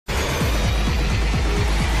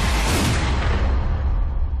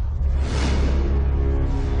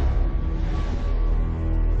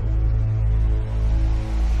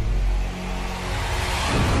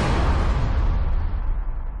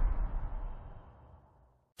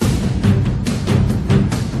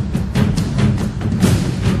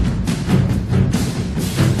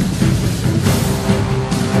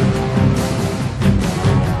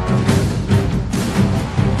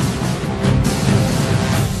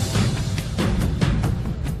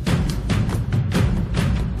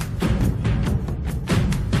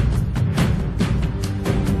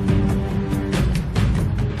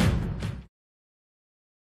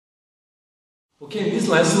Okay, in this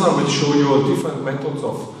lesson I will show you different methods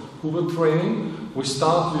of Hubud training. We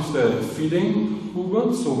start with the feeding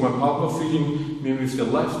Hubud, so my partner feeding me with the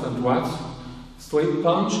left and right straight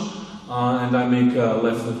punch, and I make a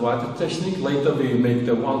left and right technique. Later we make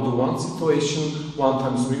the one-to-one situation, 1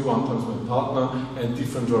 times me, 1 times my partner, and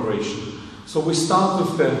different variation. So we start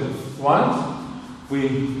with the right,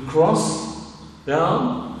 we cross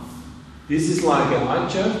down, this is like an eye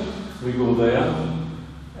check, we go there,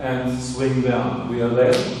 and swing down. We are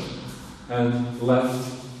left and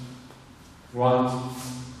left, right.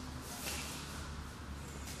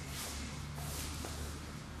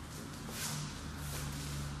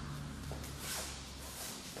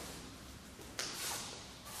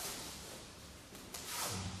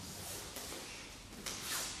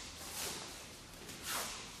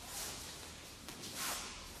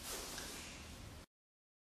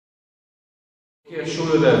 Okay, I show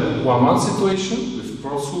you the one-one situation with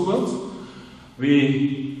cross Hubud.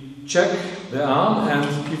 We check the arm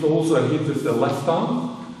and give also a hit with the left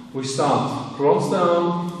arm. We start cross the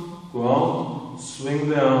arm, go on, swing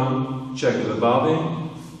the arm, check the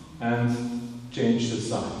body, and change the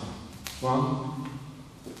side. 1.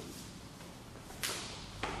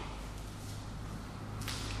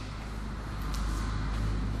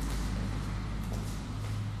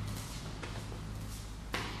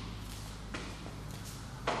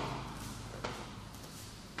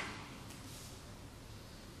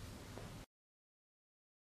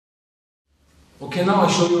 Okay, now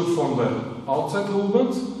I show you from the outside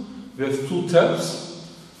Hubud. We have 2 taps.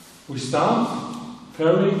 We start,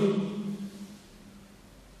 parry,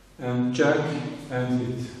 and check and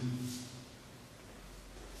hit.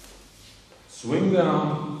 Swing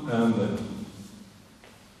down and then.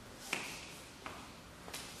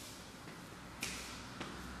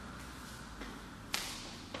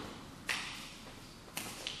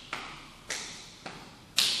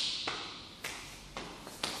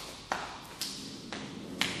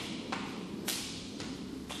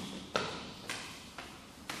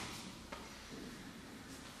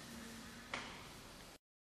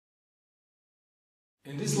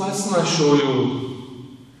 In this lesson I show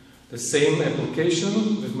you the same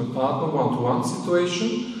application with my partner, one-to-one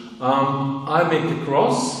situation. I make the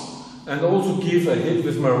cross and also give a hit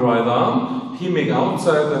with my right arm. He make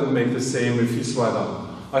outside and make the same with his right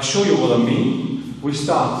arm. I show you what I mean. We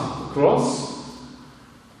start cross,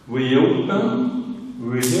 we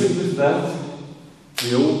open, we hit with that,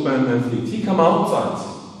 we open and hit. He come outside,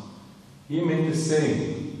 he make the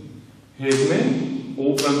same. Hit me,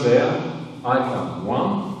 open there. I come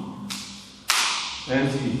 1 and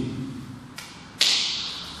hit.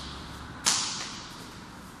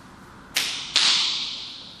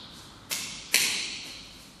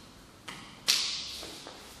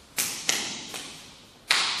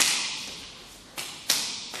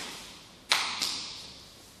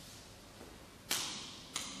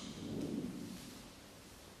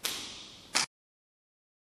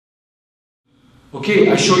 Okay,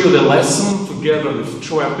 I show you the lesson together with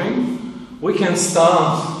trapping. We can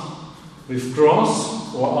start with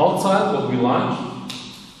cross or outside, what we like.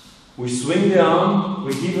 We swing the arm,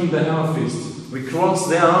 we give him the hammer fist. We cross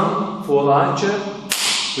the arm for the eye check,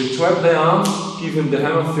 we trap the arm, give him the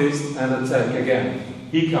hammer fist and attack again.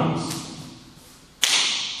 He comes.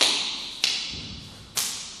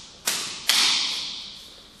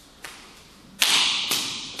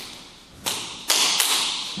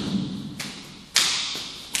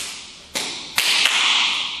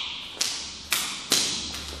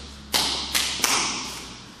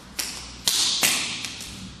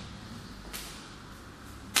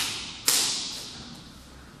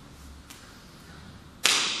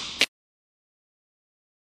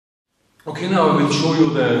 Okay, now I will show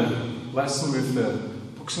you the lesson with the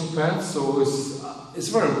boxing pads. So it's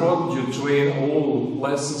very important you train all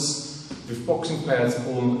lessons with boxing pads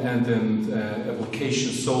on and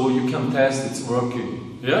application, so you can test it's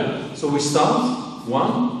working. Yeah. So we start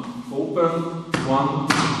 1, open,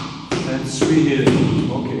 1, and 3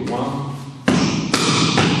 hitting. Okay, 1.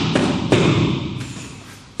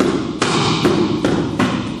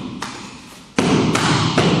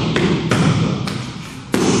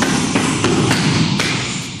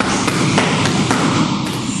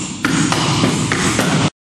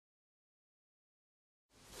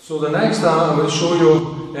 So the next time I will show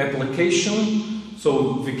you application,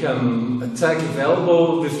 so we can attack with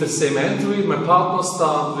elbow with the same entry. My partner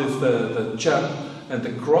starts with the jab and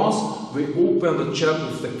the cross. We open the jab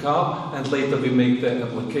with the calf and later we make the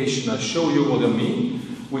application. I show you what I mean.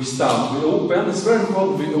 We start, we open, it's very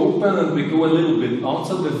important, we open and we go a little bit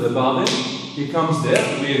outside with the body. He comes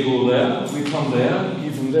there, we go there, we come there,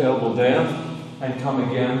 give him the elbow there, and come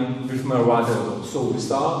again with my right elbow. So we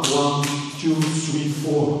start 1, 2, 3,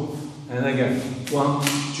 4, and again 1,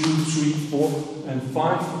 2, 3, 4, and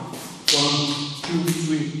 5. 1, 2,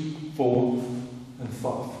 3, 4, and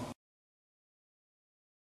 5.